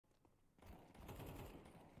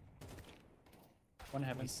One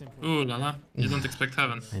heaven. Ooh la la. You don't expect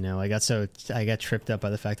heaven. I know. I got tripped up by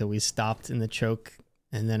the fact that we stopped in the choke,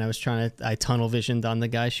 and then I tunnel visioned on the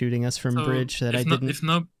guy shooting us from bridge that I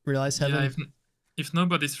didn't realize heaven. Yeah, if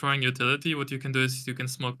nobody's throwing utility, what you can do is you can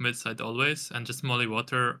smoke mid side always and just molly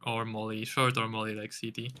water or molly short or molly like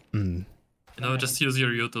CT. You know, just use your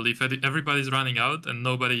util. If everybody's running out and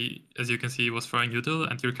nobody, as you can see, was throwing util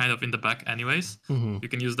and you're kind of in the back anyways, you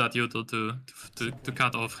can use that util to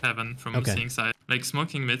cut off heaven from seeing side. Like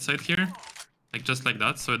smoking mid side here, like just like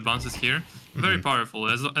that, so it bounces here. Very powerful,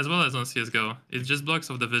 as well as on CSGO. It just blocks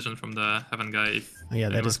off the vision from the heaven guy if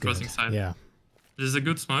that is crossing good. side. Yeah. This is a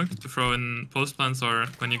good smoke to throw in post plants or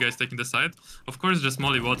when you guys taking the side. Of course, just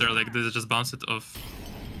molly water like this, just bounce it off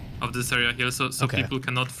of this area here, so people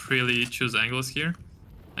cannot freely choose angles here.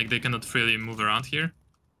 Like they cannot freely move around here.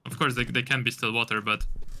 Of course, they can be still water, but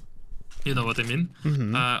you know what I mean.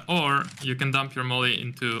 Or you can dump your molly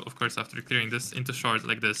into, of course, after clearing this, into short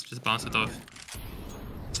like this. Just bounce it off,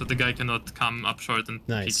 so the guy cannot come up short and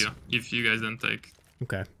hit you if you guys don't take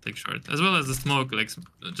short. As well as the smoke, like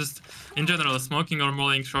just in general, smoking or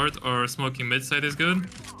mollying short or smoking mid side is good.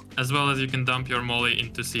 As well as you can dump your molly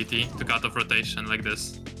into CT to cut off rotation like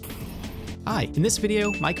this. Hi, in this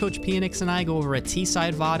video, my coach Pienix and I go over a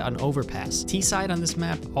T-side VOD on Overpass. T-side on this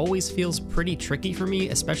map always feels pretty tricky for me,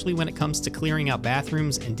 especially when it comes to clearing out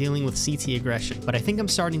bathrooms and dealing with CT aggression, but I think I'm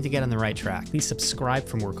starting to get on the right track. Please subscribe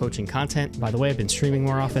for more coaching content. By the way, I've been streaming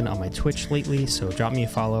more often on my Twitch lately, so drop me a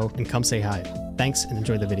follow and come say hi. Thanks and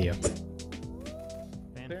enjoy the video.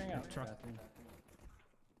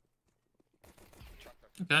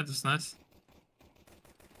 Okay, that's nice.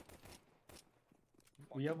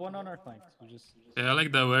 We have one on our flanks. Yeah, I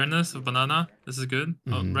like the awareness of banana. This is good.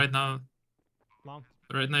 Oh, right now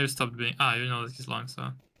you stopped being. You know that he's long, so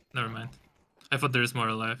never mind. I thought there is more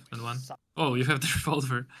alive than one. Oh, you have the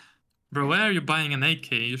revolver, bro. Why are you buying an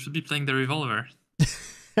AK? You should be playing the revolver.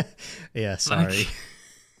 Yeah, sorry.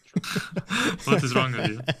 What is wrong with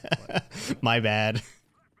you? My bad.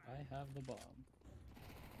 I have the bomb.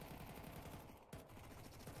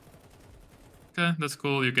 Okay, that's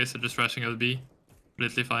cool. You guys are just rushing LB.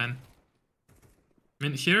 Completely fine. I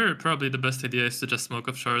mean, here probably the best idea is to just smoke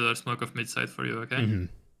off short or smoke off mid side for you, okay?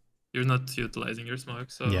 You're not utilizing your smoke,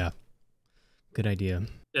 so yeah, good idea.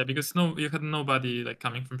 Yeah, because you had nobody like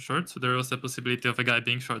coming from short, so there was a possibility of a guy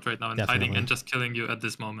being short right now and hiding and just killing you at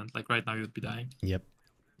this moment. Like right now, you'd be dying. Yep.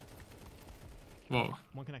 Whoa.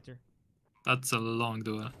 One connector. That's a long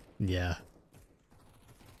duel. Yeah.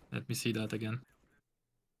 Let me see that again.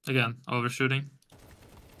 Again, overshooting.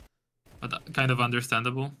 But kind of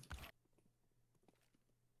understandable.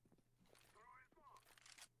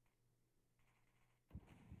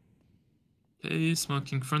 Okay,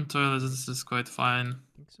 smoking front toilet, this is quite fine.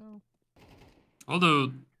 I think so.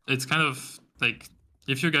 Although, it's kind of like,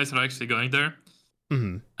 if you guys are actually going there,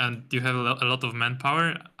 and you have a lot of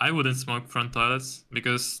manpower, I wouldn't smoke front toilets,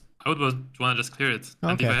 because I would want to just clear it.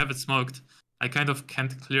 And if I have it smoked, I kind of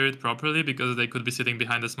can't clear it properly, because they could be sitting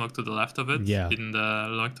behind the smoke to the left of it, in the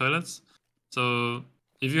long toilets. So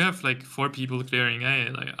if you have like 4 people clearing A,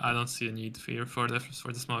 like I don't see a need here for the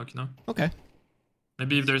smoke, you know. Okay.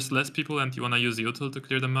 Maybe if there's less people and you wanna use the util to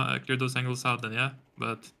clear them, clear those angles out, then yeah.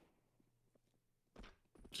 But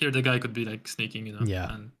here the guy could be like sneaking, you know.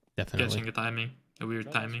 Yeah, and definitely catching a timing, a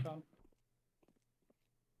weird timing. I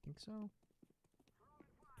think so.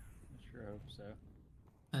 I sure hope so.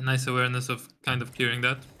 A nice awareness of kind of clearing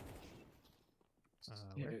that.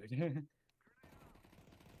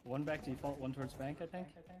 One back default, one towards bank, I think.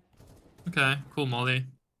 Okay, cool molly.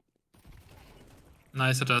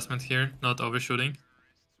 Nice adjustment here, not overshooting.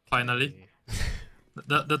 Finally.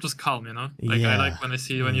 That was calm, you know? Like I like when I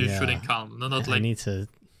see when you're shooting calm. Not like I need to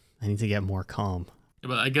get more calm.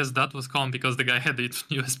 But I guess that was calm because the guy had the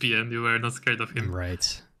USP and you were not scared of him.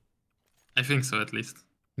 Right. I think so, at least.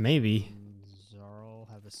 Maybe. Zarl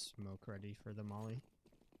have a smoke ready for the molly.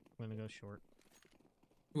 I'm gonna go short.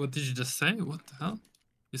 What did you just say? What the hell?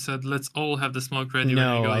 You said, let's all have the smoke ready.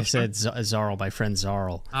 No, I said Zarl, my friend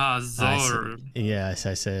Zarl. Ah, Zarl. Yes,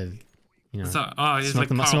 I said, you know. He's like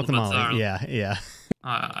Carl, smoke the molly. Zarl. Yeah.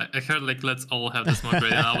 I heard like, let's all have the smoke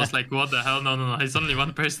ready. And I was like, what the hell? No. It's only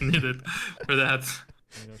one person needed for that.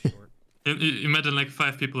 Go short. Imagine like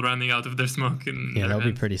 5 people running out of their smoke. Yeah, that would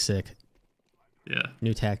be pretty sick. Yeah.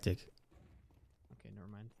 New tactic. Okay, never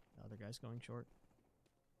mind. The other guy's going short.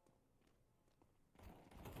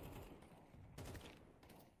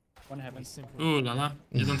 One heaven. Ooh la la.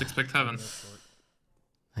 You don't expect heaven.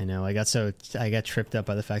 I know. I got tripped up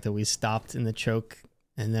by the fact that we stopped in the choke,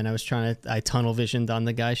 and then I tunnel visioned on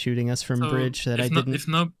the guy shooting us from bridge that I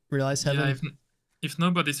didn't realize heaven. if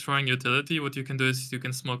nobody's throwing utility, what you can do is you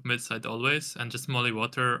can smoke mid side always and just molly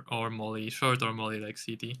water or molly short or molly like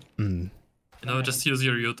CT. You know, just use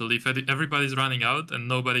your util. If everybody's running out and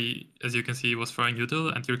nobody, as you can see, was throwing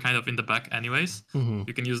util, and you're kind of in the back anyways,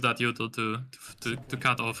 you can use that util to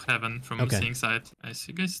cut off heaven from seeing side. I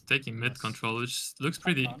see you guys taking mid control, which looks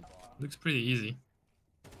pretty easy.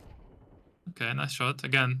 Okay, nice shot.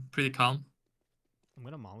 Again, pretty calm. I'm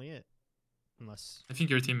gonna molly it, unless I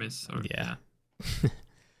think your team is. Or, yeah.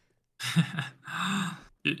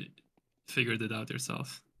 You figured it out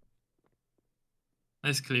yourself.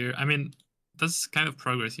 Nice clear. I mean, that's kind of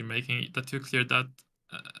progress you're making, that you cleared that,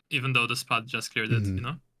 even though the spot just cleared it, you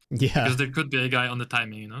know? Yeah. Because there could be a guy on the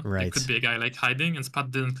timing, you know? Right. There could be a guy like hiding and spot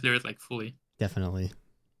didn't clear it like fully. Definitely.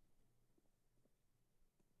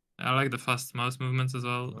 I like the fast mouse movements as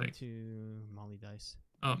well. Like to molly dice.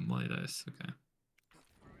 Oh, molly dice, okay.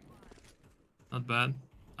 Not bad.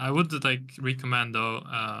 I would like recommend though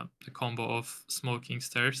the combo of smoking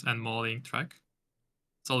stairs and mollying track.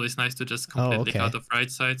 It's always nice to just completely cut off right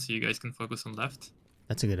side so you guys can focus on left.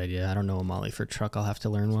 That's a good idea. I don't know a molly for truck. I'll have to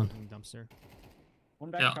learn one. Dumpster.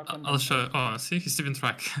 Yeah, I'll show. Oh, see, he's even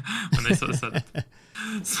track when I saw the set.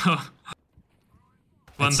 So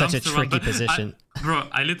It's such a tricky position. Bro,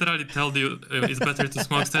 I literally told you it's better to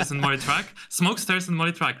smoke stairs and molly track. Smoke stairs and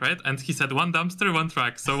molly track, right? And he said one dumpster, one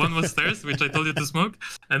track. So one was stairs, which I told you to smoke,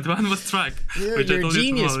 and one was track, which I told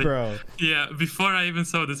you to molly. Bro. Yeah, before I even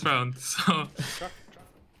saw this round. So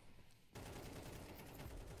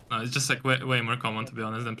no, it's just like way more common, to be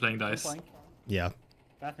honest, than playing dice. Yeah.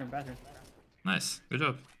 Bathroom. Nice, good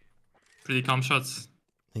job. Pretty calm shots.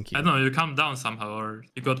 Thank you. I don't know, you calmed down somehow, or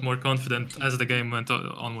you got more confident as the game went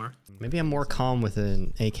onward. Maybe I'm more calm with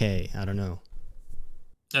an AK. I don't know.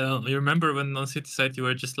 You remember when on City side you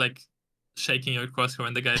were just like shaking your crosshair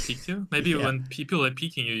when the guy peeked you? Maybe when people are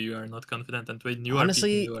peeking you, you are not confident, and when you are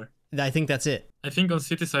peeking, you are. I think that's it. I think on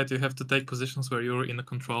City side you have to take positions where you're in a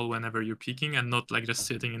control whenever you're peeking, and not like just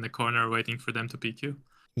sitting in the corner waiting for them to peek you.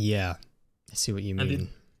 Yeah, I see what you mean.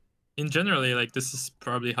 In generally, like this is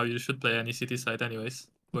probably how you should play any City side anyways,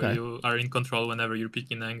 where you are in control whenever you're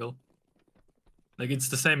peeking the angle. Like it's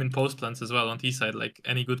the same in post plants as well on T side. Like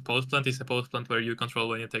any good post plant is a post plant where you control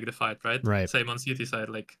when you take the fight, right? Right. Same on CT side.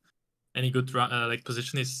 Like any good like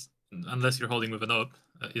position is, unless you're holding with an op,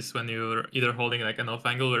 is when you're either holding like an off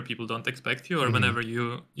angle where people don't expect you, or whenever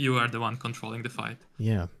you are the one controlling the fight.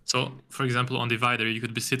 Yeah. So for example, on divider, you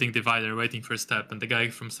could be sitting divider waiting for a step, and the guy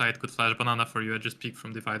from side could flash banana for you and just peek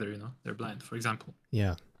from divider. You know, they're blind, for example.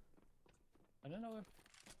 Yeah. I don't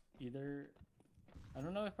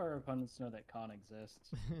know if our opponents know that con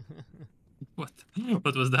exists. What?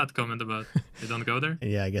 What was that comment about? They don't go there?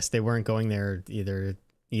 Yeah, I guess they weren't going there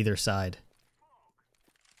either side.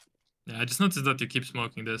 Yeah, I just noticed that you keep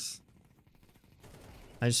smoking this.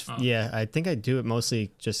 Yeah, I think I do it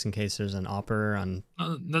mostly just in case there's an opper on.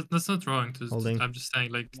 That's not wrong. Holding. I'm just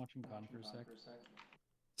saying, like, I'm watching con for a sec.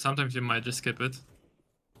 sometimes you might just skip it.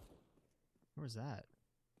 Where's that?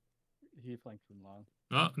 He flanked from long.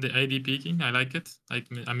 Oh, the AD peeking, I like it. Like,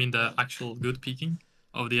 I mean the actual good peeking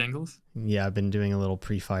of the angles. Yeah, I've been doing a little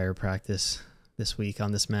pre-fire practice this week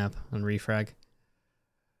on this map on refrag.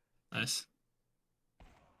 Nice.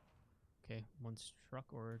 Okay, one's truck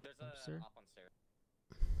or dumpster.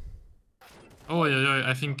 Oh yeah,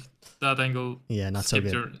 I think that angle. Yeah, not so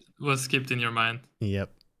good. Was skipped in your mind.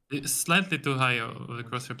 Yep. It's slightly too high of the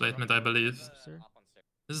crosshair placement, I believe.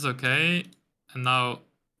 This is okay, and now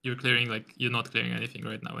you're clearing, like, you're not clearing anything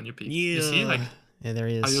right now when you peek. Yeah. You see, like, yeah, there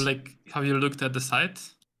he is. How you looked at the site.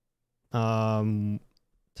 How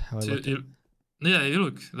I looked yeah, you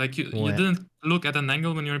look like you didn't look at an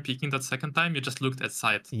angle when you were peeking that second time. You just looked at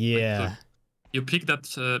site. Yeah. Like, you picked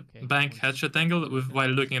that bank headshot angle while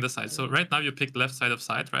looking at the side. So right now you picked left side of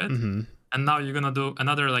side, right? And now you're gonna do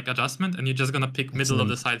another like adjustment, and you're just gonna pick middle of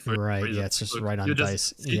the side for right. reason. Yeah, it's just right on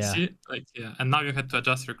dice. See, like, yeah, and now you had to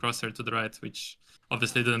adjust your crosshair to the right, which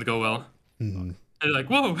obviously didn't go well. And you're like,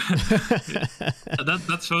 whoa!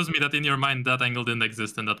 that shows me that in your mind that angle didn't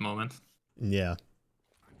exist in that moment. Yeah.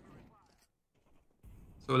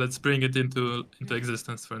 So let's bring it into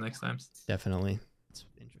existence for next time. Definitely. It's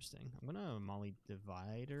interesting. I'm gonna molly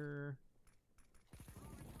divider.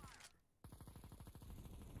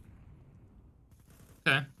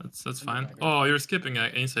 Okay, that's fine. Oh, you're skipping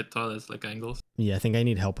inside toilets like angles. Yeah, I think I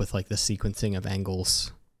need help with like the sequencing of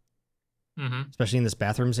angles. Especially in this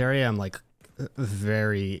bathrooms area, I'm like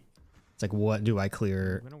very. It's like, what do I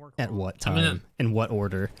clear at what time, in what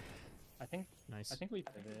order? I think we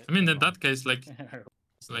pivot. I mean, in that case, like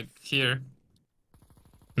here,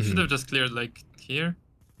 you should have just cleared like here,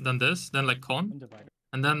 then this, then like con.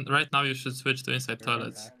 And then right now you should switch to inside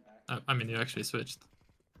toilets. I mean, you actually switched.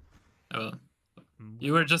 Well,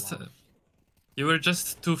 you were just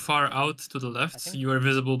too far out to the left. So you were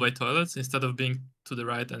visible by toilets instead of being to the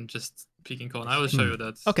right and just peeking cone. I will show you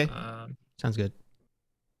that. Okay. Sounds good.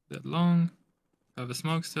 That long. I have a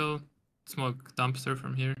smoke still. Smoke dumpster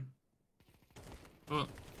from here. Oh.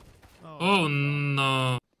 Oh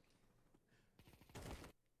no.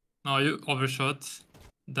 No, you overshot.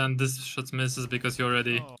 Then this shot misses because you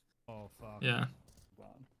already. Oh fuck. Yeah.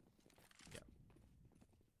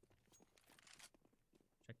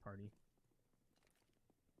 Check party.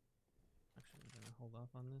 Actually, I'm gonna hold off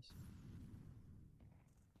on this.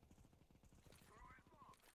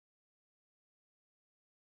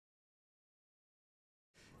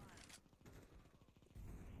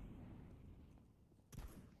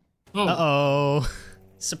 Oh. Uh-oh.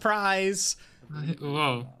 Surprise!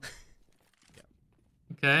 Whoa.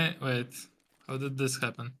 Okay, wait. How did this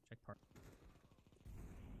happen?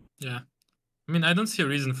 Yeah. I mean, I don't see a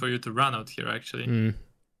reason for you to run out here, actually.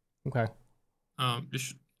 Okay. You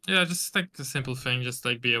should... Yeah, just like a simple thing. Just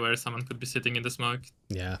like be aware someone could be sitting in the smoke.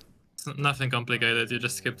 Yeah. It's nothing complicated. You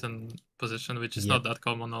just skipped in position, which is not that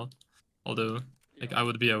common. Although, like, I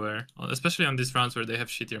would be aware. Especially on these rounds where they have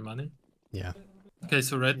shittier money. Yeah. Okay,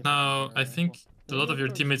 so right now, I think a lot of your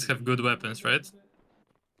teammates have good weapons, right?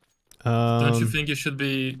 Don't you think you should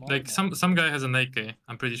be... Like, some guy has an AK,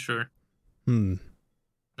 I'm pretty sure. And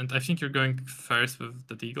I think you're going first with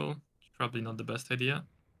the deagle. Probably not the best idea.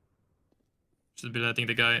 Should be letting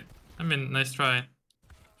the guy... I mean, nice try.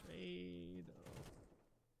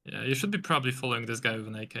 Yeah, you should be probably following this guy with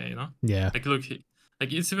an AK, you know? Yeah. Like, look,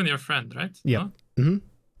 like it's even your friend, right? Yeah.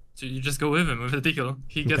 So you just go with him with a deagle.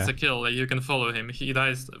 He gets a kill, like you can follow him. He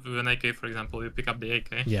dies with an AK, for example. You pick up the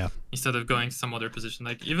AK. Yeah. Instead of going some other position,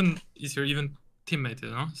 like he's your teammate, you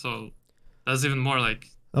know. So that's even more like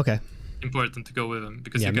important to go with him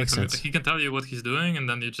because he can tell you what he's doing, and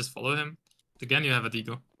then you just follow him. Again, you have a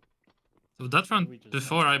deagle. So that round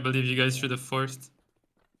before, I believe you guys should have forced.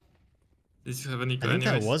 Did you have an eco? I think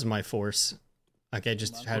that was my force. Like I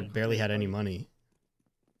just barely had any money.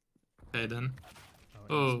 Okay then.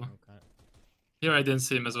 Oh. Here I didn't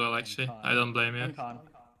see him as well, actually. I don't blame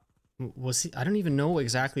you. Was he? I don't even know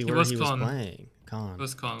exactly where he was playing. Con. It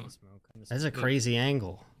was con. That's a crazy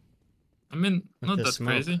angle. I mean, not that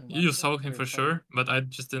crazy. You saw him for sure, but I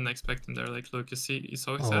just didn't expect him there. Like, look, you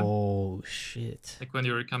saw his head? Oh, shit. Like when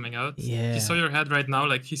you were coming out. Yeah. He saw your head right now,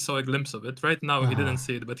 like he saw a glimpse of it. Right now, he didn't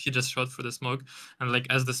see it, but he just shot through the smoke. And like,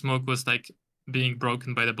 as the smoke was like being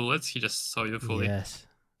broken by the bullets, he just saw you fully. Yes.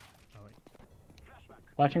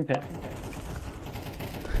 Flashing pit.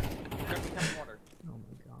 Oh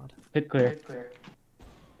my god. Pit clear.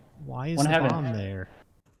 Why is the bomb there?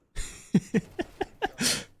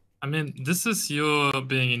 I mean, this is you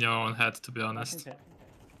being in your own head, to be honest.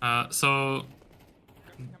 So,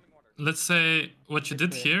 let's say what you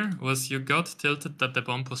did here was you got tilted that the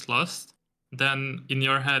bomb was lost. Then, in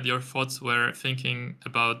your head, your thoughts were thinking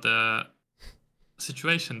about the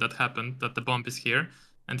situation that happened, that the bomb is here.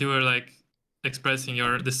 And you were like expressing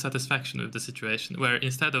your dissatisfaction with the situation, where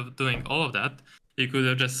instead of doing all of that, you could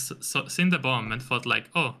have just seen the bomb and thought like,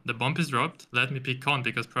 oh, the bomb is dropped, let me pick con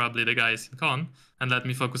because probably the guy is in con, and let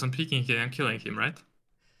me focus on picking him and killing him, right?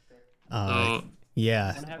 So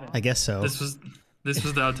yeah, I guess so. This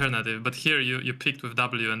was the alternative, but here you picked with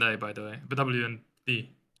W and A, by the way, but W and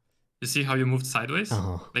B. You see how you moved sideways,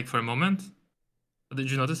 like for a moment?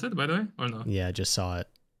 Did you notice it, by the way, or no? Yeah, I just saw it.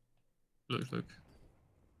 Look.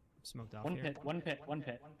 Smoked off One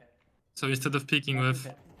pit. So instead of picking with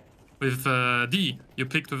D, you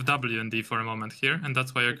picked with W and D for a moment here, and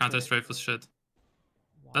that's why your counter strafe was shit.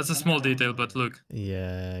 That's a small detail, but look.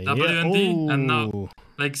 Yeah. W and D, and now,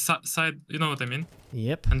 like, side, you know what I mean?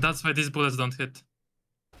 Yep. And that's why these bullets don't hit.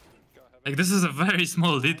 Like, this is a very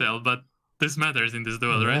small detail, but this matters in this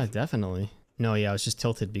duel, right? Yeah, definitely. No, yeah, I was just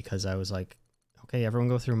tilted because I was like, okay, everyone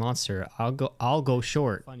go through monster. I'll go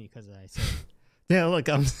short. Funny because I said, yeah, look,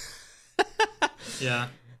 I'm... Yeah.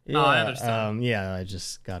 No, I understand. Yeah, I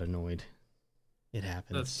just got annoyed. It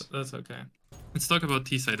happens. That's okay. Let's talk about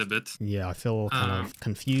T-side a bit. Yeah, I feel kind of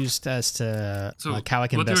confused as to like how I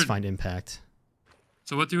can best find impact.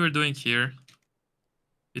 So what you were doing here,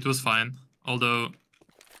 it was fine. Although,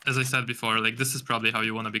 as I said before, like this is probably how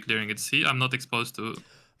you want to be clearing it. See, I'm not exposed to...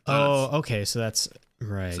 Oh, okay, so that's...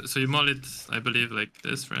 Right. So you mull it, I believe, like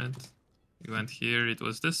this, right? You went here, it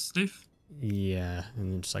was this leaf? Yeah,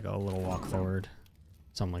 and then just like a little walk forward.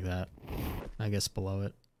 Something like that. I guess below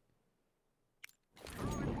it.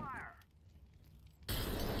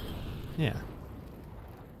 Yeah.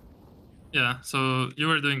 Yeah, so you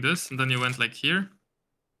were doing this, and then you went like here,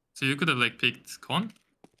 So you could have like picked con,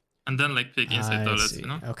 and then like pick inside toilets, you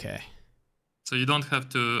know? Okay. So you don't have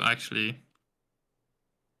to actually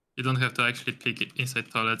pick it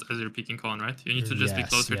inside toilets as you're picking con, right? You need to just be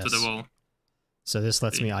closer to the wall. So this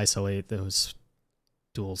lets me isolate those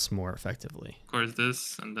duels more effectively. Of course,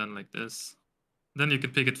 this, and then like this. Then you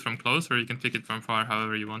can pick it from close, or you can pick it from far,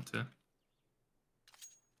 however you want to.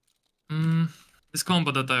 This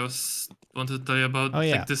combo that I wanted to tell you about. Oh,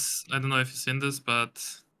 yeah. Like this, I don't know if you've seen this, but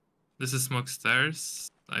this is smoke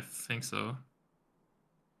stairs. I think so.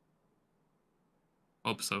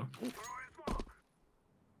 Hope so.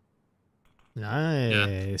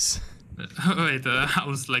 Nice. Yeah. Wait, I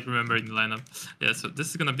was like remembering the lineup. Yeah, so this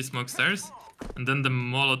is gonna be smoke stairs, and then the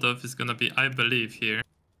Molotov is gonna be, I believe, here.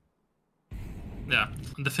 Yeah,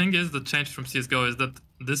 the thing is, the change from CSGO is that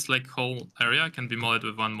this like whole area can be mollied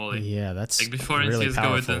with one molly. Yeah, that's like before really in CSGO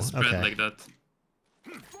powerful. It didn't spread like that.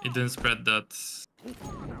 It didn't spread that.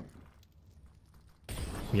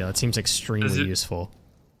 Yeah, that seems extremely useful.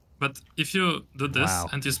 But if you do this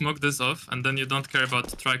and you smoke this off, and then you don't care about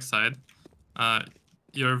the track side,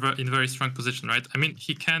 you're in very strong position, right? I mean,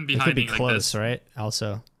 he can be hiding could be close, like this, right?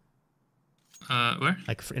 Also. Where?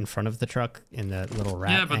 Like in front of the truck in that little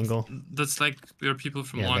rat angle. That's like your people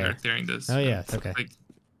from longer clearing this. Oh yeah, okay.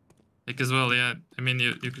 Like as well, yeah. I mean,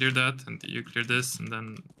 you clear that and you clear this, and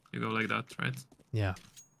then you go like that, right? Yeah.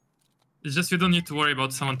 It's just you don't need to worry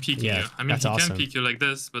about someone peeking you. I mean, he awesome. can peek you like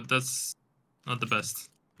this, but that's not the best.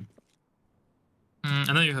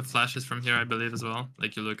 And then you have flashes from here, I believe, as well.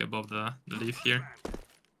 Like you look above the leaf here.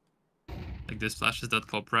 Like these flashes that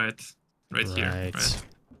pop right here, right?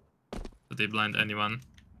 So they blind anyone,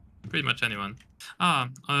 pretty much anyone.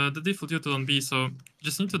 The default util on B, so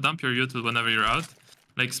just need to dump your util whenever you're out.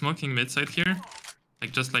 Like smoking mid side here,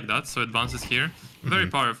 like just like that, so it bounces here. Very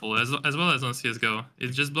powerful, as well as on CSGO. It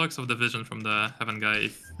just blocks off the vision from the heaven guy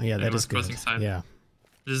if that is crossing good. side. Yeah.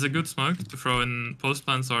 This is a good smoke to throw in post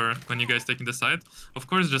plants or when you guys taking the side. Of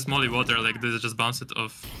course, just molly water like this, just bounce it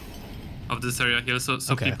off this area here, so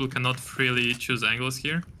people cannot freely choose angles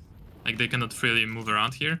here. Like they cannot freely move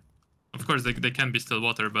around here. Of course, they can be still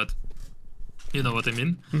water, but you know what I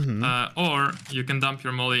mean. Or you can dump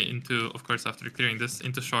your molly into, of course, after clearing this,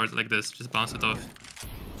 into short like this. Just bounce it off.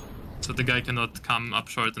 So the guy cannot come up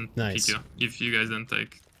short and pick you if you guys don't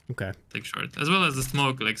take short. As well as the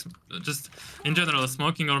smoke, like just in general,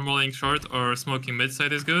 smoking or mollying short or smoking mid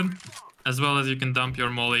side is good. As well as you can dump your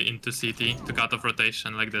molly into CT to cut off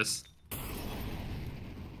rotation like this.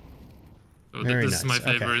 So this is my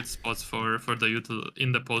favorite spots for the util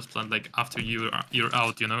in the post plant, like after you're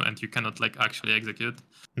out, you know, and you cannot like actually execute.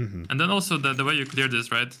 And then also the way you clear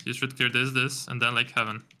this, right? You should clear this, and then like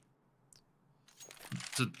heaven.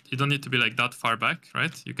 So you don't need to be like that far back,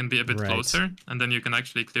 right? You can be a bit closer, and then you can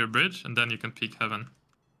actually clear bridge, and then you can peek heaven.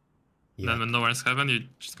 Then when no one's heaven, you're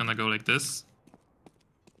just gonna go like this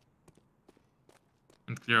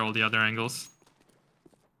and clear all the other angles.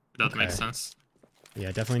 If that makes sense.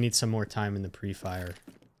 Yeah, definitely need some more time in the pre-fire.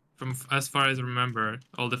 From as far as I remember,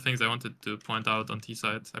 all the things I wanted to point out on T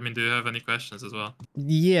side. I mean, do you have any questions as well?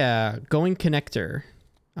 Yeah, going connector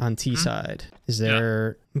on T side. Is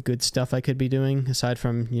there good stuff I could be doing aside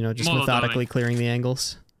from, you know, just molo methodically clearing the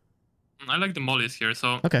angles? I like the mollies here.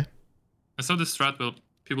 So I saw this strat will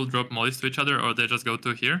people drop mollies to each other, or they just go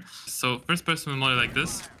to here. So first person will molly like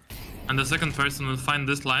this, and the second person will find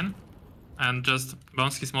this line and just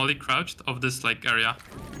bounce his molly crouched off this like area.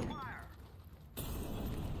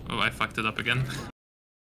 Oh, I fucked it up again.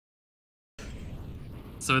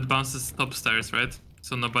 So it bounces top stairs, right?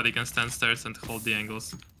 So nobody can stand stairs and hold the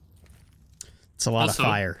angles. It's a lot of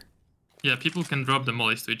fire. Yeah, people can drop the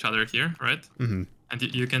mollies to each other here, right? And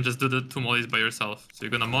you can just do the two mollies by yourself. So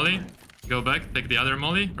you're gonna molly, go back, take the other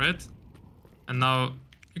molly, right? And now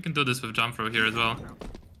you can do this with jump throw here as well.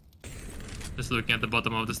 Just looking at the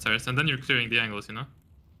bottom of the stairs, and then you're clearing the angles, you know?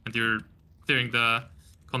 And you're clearing the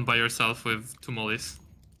con by yourself with two mollies.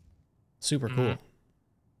 Super cool.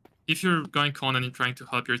 If you're going con and you're trying to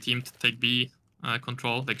help your team to take B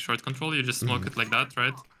control, like short control, you just smoke it like that,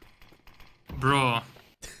 right? Bro,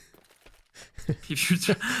 if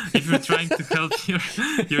you're trying to help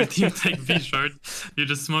your team take B short, you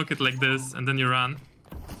just smoke it like this, and then you run.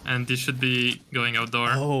 And you should be going outdoor.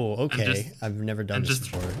 Oh, okay. I've never done this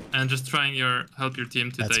before. And just trying help your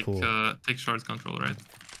team to take short control, right?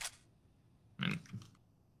 I mean,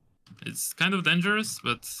 it's kind of dangerous,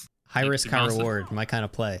 but high risk, high reward. My kind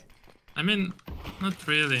of play. I mean, not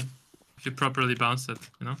really. If you properly bounce it,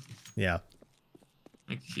 you know. Yeah.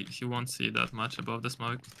 Like he won't see that much above the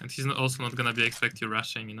smoke, and he's also not gonna expect you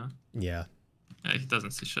rushing, you know. Yeah. Yeah, he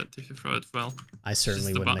doesn't see shit if you throw it well. I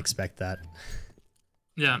certainly wouldn't expect that.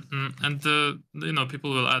 Yeah, and you know,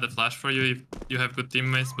 people will add a flash for you if you have good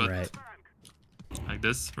teammates, but Right. like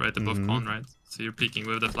this, right above con, right? So you're peeking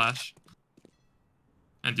with the flash,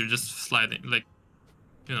 and you're just sliding, like,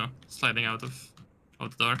 you know, sliding out the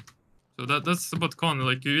door. So that's about con.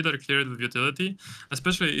 Like, you either clear it with utility,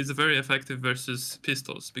 especially it's very effective versus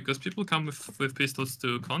pistols, because people come with pistols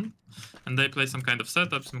to con, and they play some kind of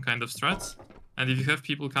setup, some kind of strats, and if you have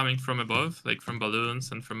people coming from above, like from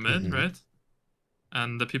balloons and from mid, right?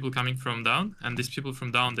 And the people coming from down, and these people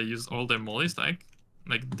from down, they use all their mollies, like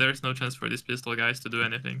there's no chance for these pistol guys to do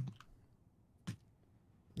anything.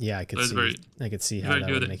 Yeah, I could see how that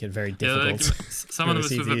would make it very Yeah, difficult. like, someone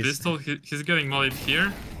with a pistol, he's getting mollied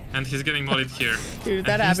here, and he's getting mollied here. Dude,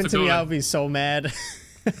 that happened to me, I would be so mad.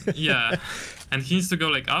 Yeah, and he needs to go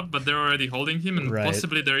like up, but they're already holding him, and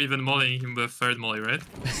possibly they're even mollying him with third molly, right?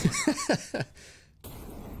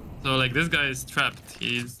 So like, this guy is trapped.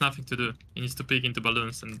 He's nothing to do. He needs to peek into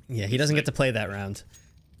balloons, and yeah, he doesn't get to play that round.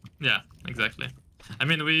 Yeah, exactly. I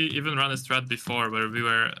mean, we even ran a strat before where we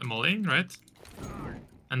were mollying, right?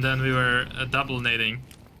 And then we were double nading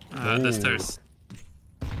the stairs.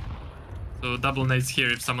 So double nades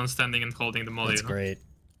here if someone's standing and holding the molly. That's great.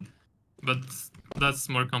 But that's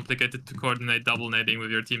more complicated to coordinate double nading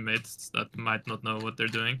with your teammates that might not know what they're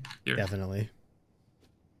doing here. Definitely.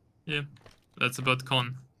 Yeah, that's about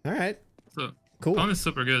con. All right. So cool. Con is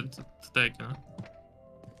super good to take, you know?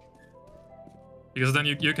 Because then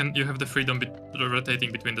you have the freedom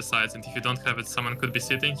rotating between the sides, and if you don't have it, someone could be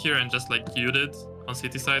sitting here and just like you did on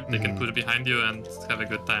city side, they can push behind you and have a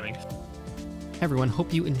good timing. Hey everyone,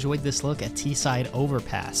 hope you enjoyed this look at T-side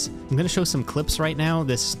overpass. I'm going to show some clips right now.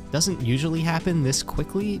 This doesn't usually happen this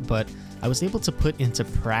quickly, but I was able to put into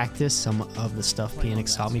practice some of the stuff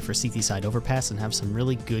pienix taught me for CT side overpass and have some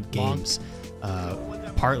really good games,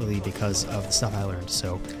 partly because of the stuff I learned.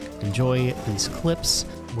 So enjoy these clips.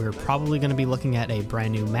 We're probably going to be looking at a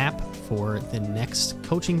brand new map for the next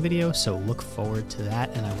coaching video, so look forward to that,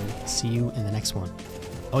 and I will see you in the next one.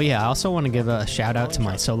 Oh yeah, I also want to give a shout out to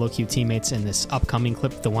my solo queue teammates in this upcoming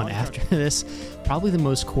clip, the one after this. Probably the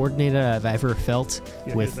most coordinated I've ever felt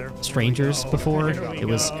with strangers before. It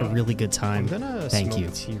was a really good time. Thank you.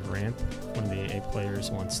 T ramp. One of the A players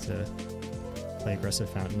wants to play aggressive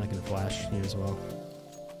fountain. I can flash you as well.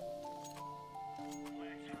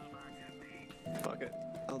 Fuck it,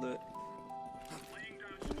 I'll do it.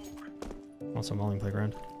 Also mauling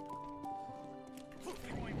playground.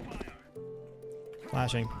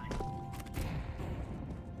 Flashing.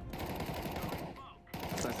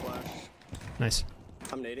 Nice flash. Nice.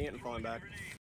 I'm nading it and falling back.